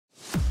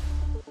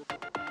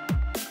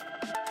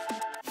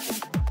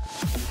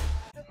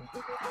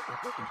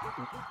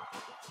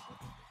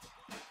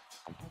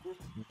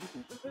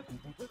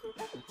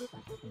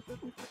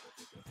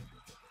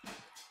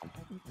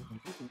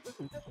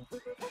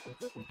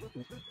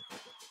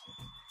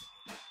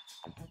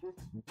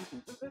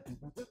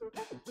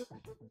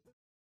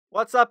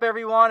What's up,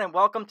 everyone, and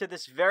welcome to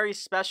this very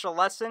special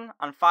lesson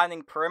on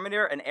finding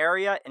perimeter and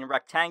area in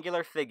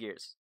rectangular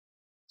figures.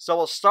 So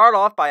we'll start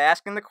off by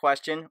asking the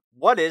question,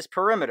 what is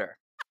perimeter?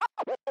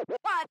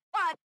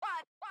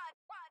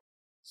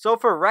 So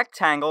for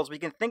rectangles, we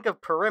can think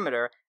of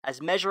perimeter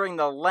as measuring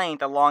the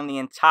length along the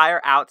entire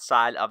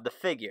outside of the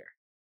figure.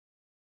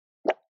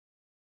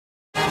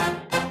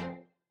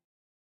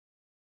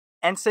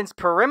 And since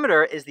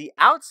perimeter is the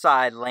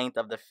outside length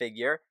of the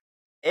figure,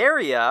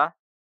 area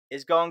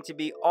is going to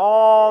be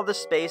all the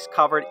space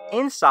covered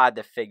inside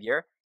the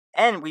figure,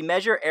 and we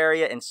measure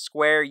area in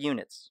square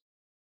units.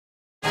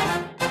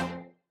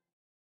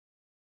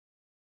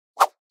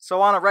 So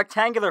on a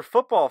rectangular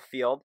football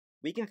field,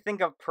 we can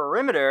think of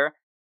perimeter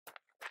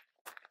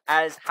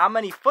as how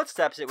many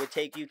footsteps it would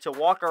take you to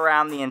walk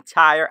around the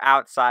entire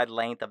outside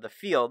length of the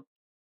field,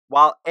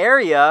 while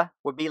area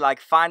would be like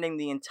finding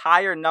the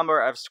entire number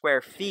of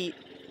square feet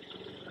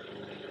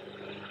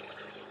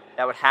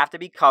that would have to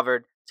be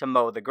covered to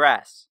mow the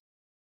grass.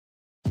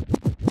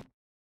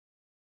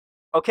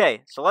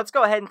 Okay, so let's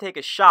go ahead and take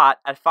a shot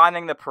at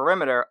finding the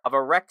perimeter of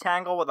a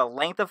rectangle with a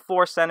length of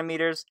 4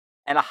 centimeters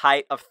and a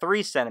height of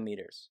 3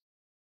 centimeters.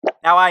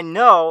 Now I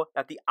know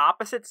that the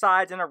opposite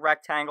sides in a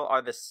rectangle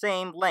are the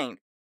same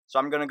length, so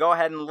I'm going to go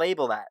ahead and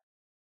label that.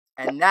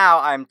 And now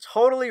I'm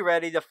totally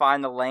ready to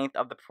find the length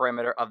of the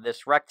perimeter of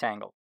this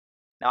rectangle.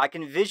 Now I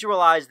can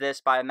visualize this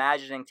by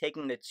imagining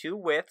taking the two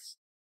widths,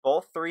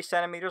 both 3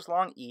 centimeters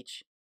long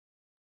each,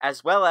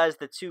 as well as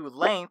the two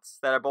lengths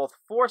that are both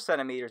 4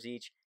 centimeters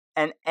each,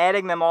 and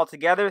adding them all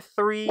together,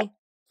 3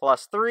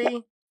 plus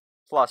 3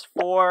 plus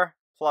 4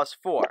 plus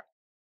 4,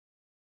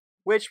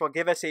 which will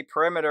give us a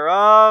perimeter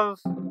of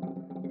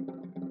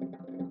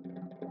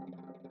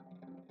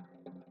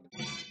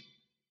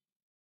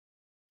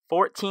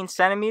 14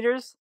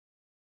 centimeters,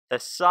 the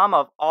sum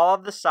of all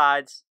of the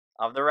sides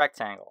of the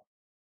rectangle.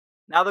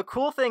 Now the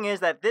cool thing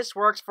is that this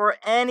works for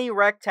any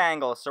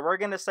rectangle, so we're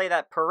going to say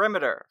that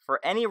perimeter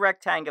for any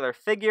rectangular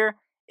figure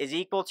is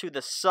equal to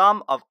the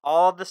sum of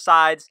all of the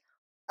sides.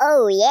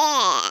 Oh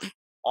yeah!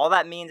 All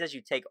that means is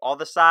you take all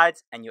the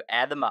sides and you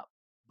add them up.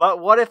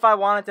 But what if I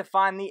wanted to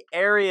find the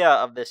area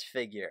of this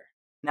figure?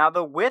 Now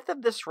the width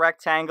of this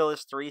rectangle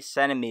is 3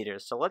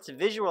 centimeters, so let's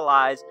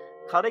visualize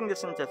cutting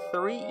this into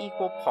 3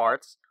 equal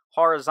parts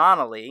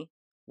horizontally,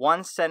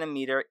 1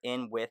 centimeter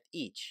in width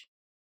each.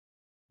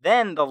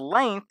 Then the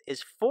length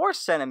is 4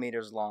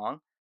 centimeters long,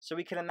 so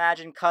we can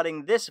imagine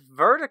cutting this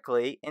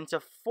vertically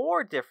into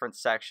 4 different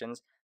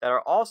sections that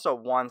are also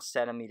 1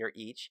 centimeter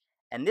each.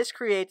 And this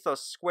creates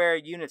those square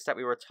units that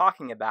we were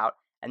talking about,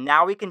 and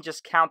now we can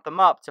just count them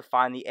up to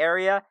find the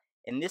area.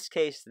 In this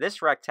case,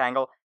 this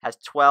rectangle has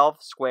 12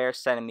 square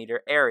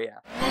centimeter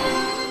area.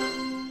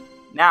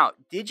 Now,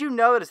 did you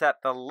notice that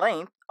the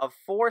length of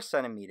 4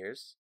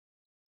 centimeters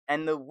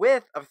and the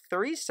width of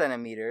 3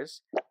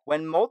 centimeters,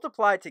 when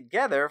multiplied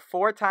together,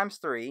 4 times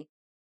 3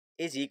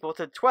 is equal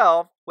to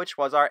 12, which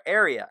was our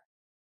area.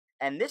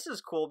 And this is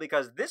cool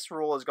because this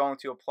rule is going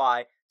to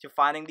apply to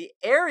finding the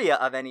area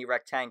of any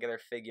rectangular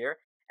figure,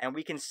 and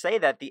we can say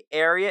that the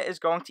area is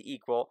going to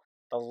equal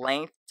the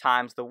length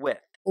times the width.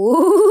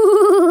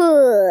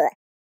 Ooh.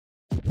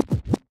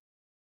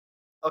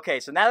 Okay,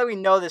 so now that we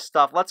know this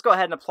stuff, let's go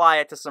ahead and apply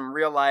it to some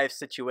real life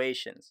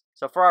situations.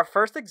 So for our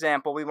first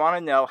example, we want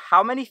to know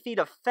how many feet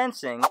of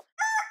fencing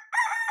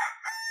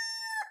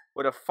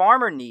would a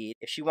farmer need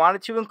if she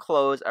wanted to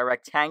enclose a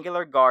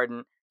rectangular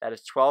garden that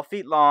is 12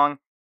 feet long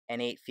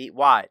and 8 feet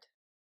wide.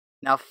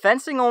 Now,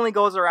 fencing only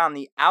goes around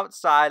the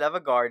outside of a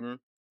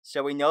garden,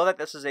 so we know that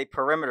this is a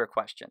perimeter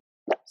question.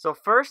 So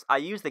first, I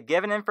use the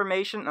given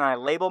information and I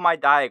label my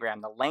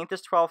diagram. The length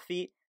is 12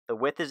 feet, the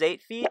width is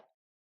 8 feet,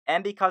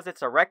 and because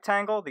it's a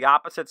rectangle, the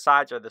opposite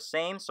sides are the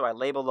same, so I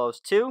label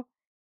those two.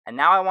 And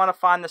now I want to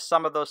find the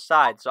sum of those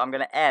sides, so I'm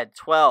going to add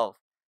 12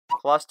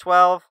 plus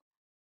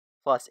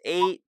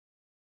 8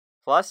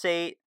 plus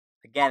 8.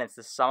 Again, it's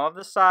the sum of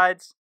the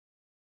sides.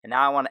 And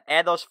now I want to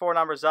add those 4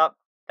 numbers up.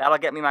 That'll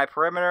get me my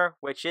perimeter,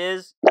 which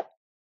is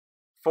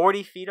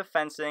 40 feet of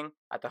fencing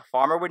that the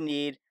farmer would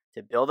need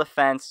to build a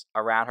fence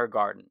around her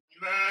garden.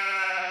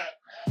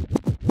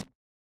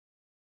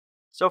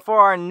 So for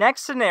our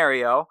next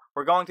scenario,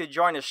 we're going to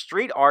join a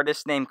street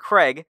artist named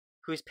Craig,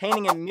 who's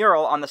painting a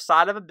mural on the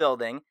side of a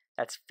building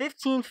that's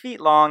 15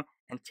 feet long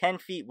and 10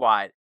 feet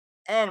wide.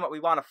 And what we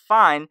want to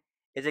find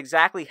is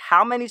exactly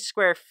how many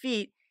square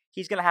feet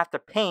he's going to have to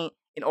paint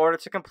in order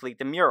to complete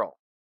the mural.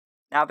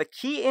 Now the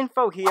key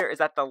info here is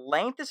that the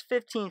length is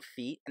 15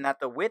 feet and that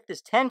the width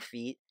is 10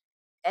 feet,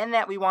 and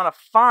that we want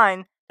to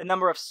find the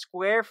number of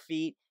square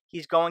feet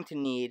he's going to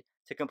need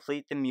to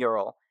complete the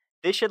mural.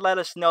 This should let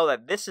us know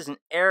that this is an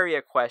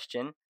area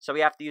question, so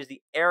we have to use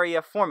the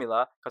area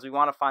formula because we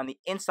want to find the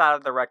inside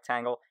of the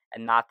rectangle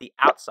and not the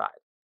outside.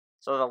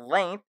 So the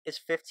length is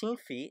 15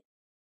 feet,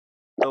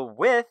 the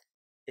width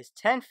is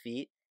 10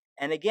 feet,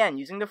 and again,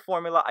 using the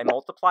formula, I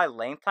multiply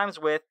length times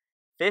width.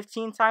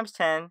 15 times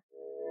 10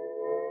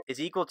 is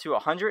equal to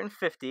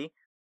 150,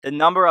 the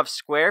number of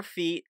square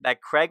feet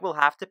that Craig will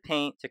have to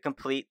paint to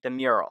complete the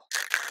mural.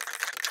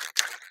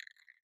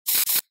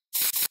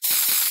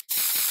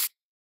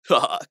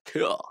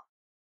 Cool.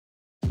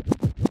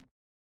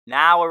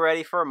 Now we're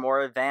ready for a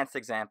more advanced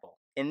example.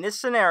 In this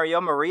scenario,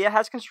 Maria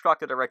has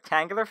constructed a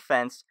rectangular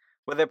fence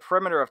with a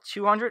perimeter of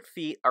 200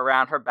 feet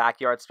around her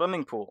backyard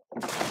swimming pool.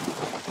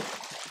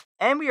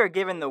 And we are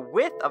given the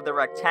width of the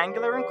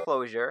rectangular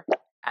enclosure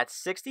at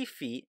 60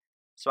 feet,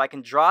 so I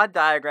can draw a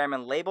diagram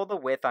and label the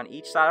width on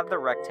each side of the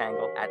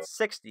rectangle at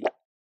 60.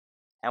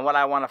 And what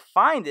I want to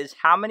find is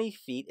how many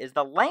feet is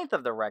the length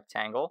of the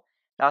rectangle.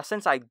 Now,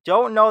 since I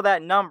don't know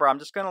that number, I'm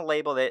just going to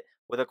label it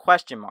with a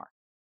question mark.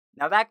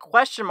 Now, that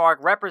question mark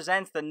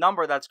represents the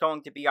number that's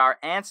going to be our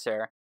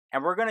answer,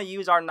 and we're going to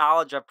use our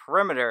knowledge of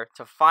perimeter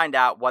to find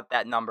out what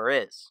that number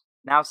is.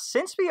 Now,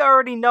 since we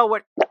already know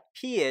what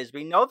P is,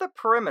 we know the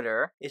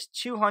perimeter is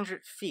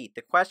 200 feet.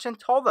 The question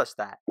told us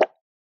that.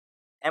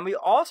 And we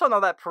also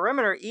know that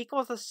perimeter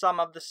equals the sum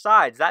of the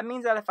sides. That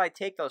means that if I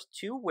take those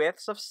two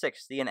widths of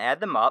 60 and add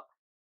them up,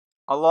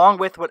 along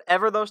with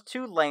whatever those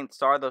two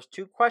lengths are, those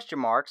two question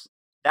marks,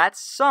 that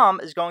sum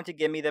is going to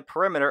give me the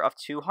perimeter of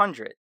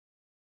 200.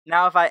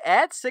 Now, if I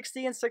add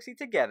 60 and 60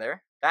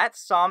 together, that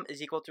sum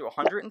is equal to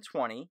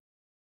 120.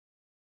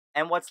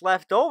 And what's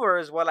left over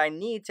is what I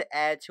need to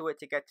add to it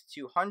to get to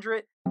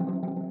 200.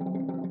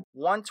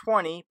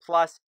 120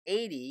 plus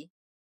 80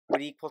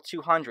 would equal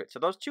 200. So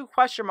those two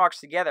question marks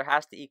together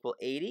has to equal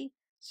 80,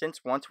 since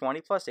 120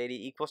 plus 80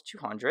 equals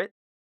 200.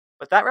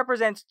 But that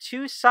represents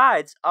two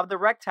sides of the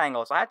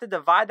rectangle. So I have to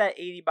divide that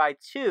 80 by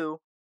 2,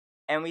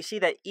 and we see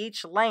that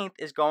each length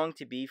is going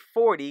to be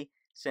 40,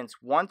 since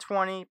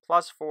 120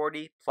 plus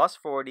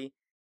 40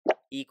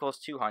 equals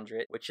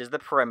 200, which is the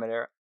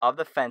perimeter of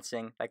the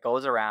fencing that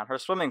goes around her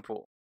swimming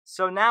pool.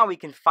 So now we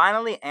can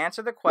finally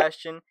answer the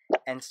question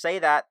and say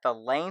that the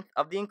length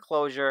of the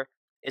enclosure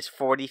is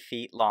 40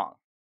 feet long.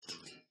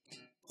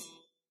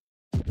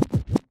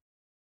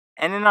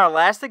 And in our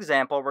last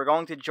example, we're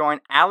going to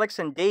join Alex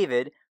and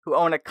David, who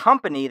own a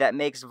company that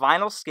makes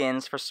vinyl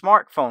skins for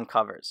smartphone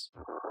covers.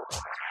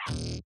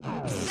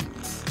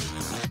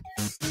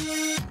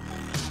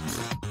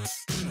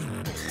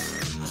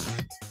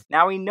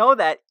 Now we know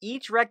that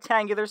each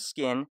rectangular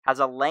skin has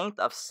a length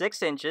of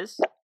 6 inches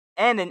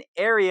and an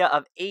area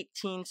of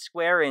 18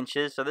 square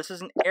inches. So this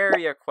is an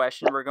area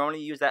question. We're going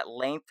to use that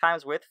length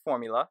times width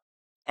formula.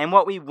 And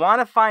what we want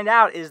to find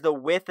out is the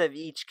width of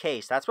each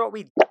case. That's what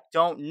we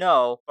don't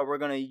know, but we're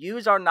going to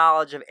use our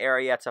knowledge of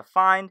area to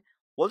find.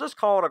 We'll just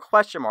call it a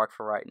question mark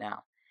for right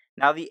now.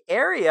 Now the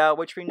area,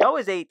 which we know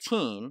is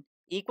 18,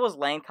 equals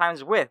length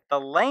times width.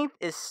 The length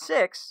is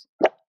 6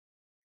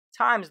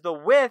 times the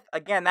width.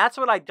 Again, that's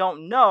what I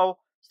don't know,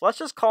 so let's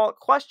just call it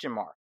question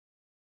mark.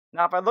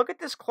 Now if I look at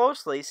this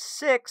closely,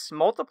 6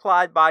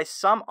 multiplied by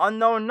some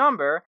unknown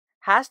number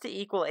has to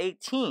equal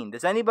 18.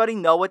 Does anybody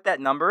know what that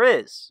number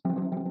is?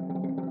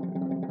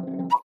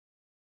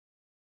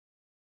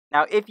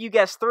 Now if you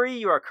guess 3,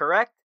 you are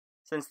correct,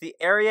 since the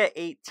area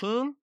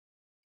 18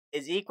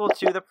 is equal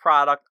to the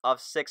product of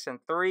 6 and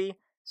 3.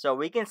 So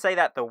we can say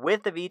that the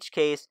width of each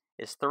case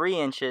is 3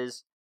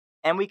 inches,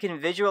 and we can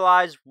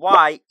visualize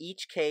why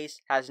each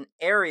case has an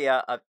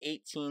area of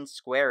 18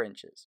 square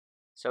inches.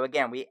 So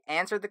again, we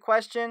answered the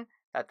question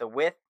that the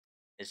width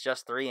is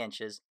just 3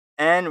 inches,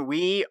 and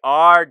we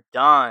are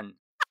done.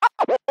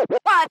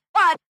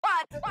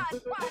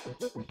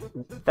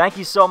 Thank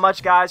you so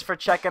much, guys, for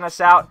checking us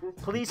out.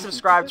 Please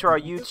subscribe to our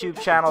YouTube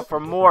channel for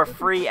more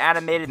free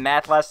animated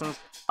math lessons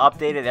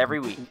updated every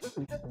week.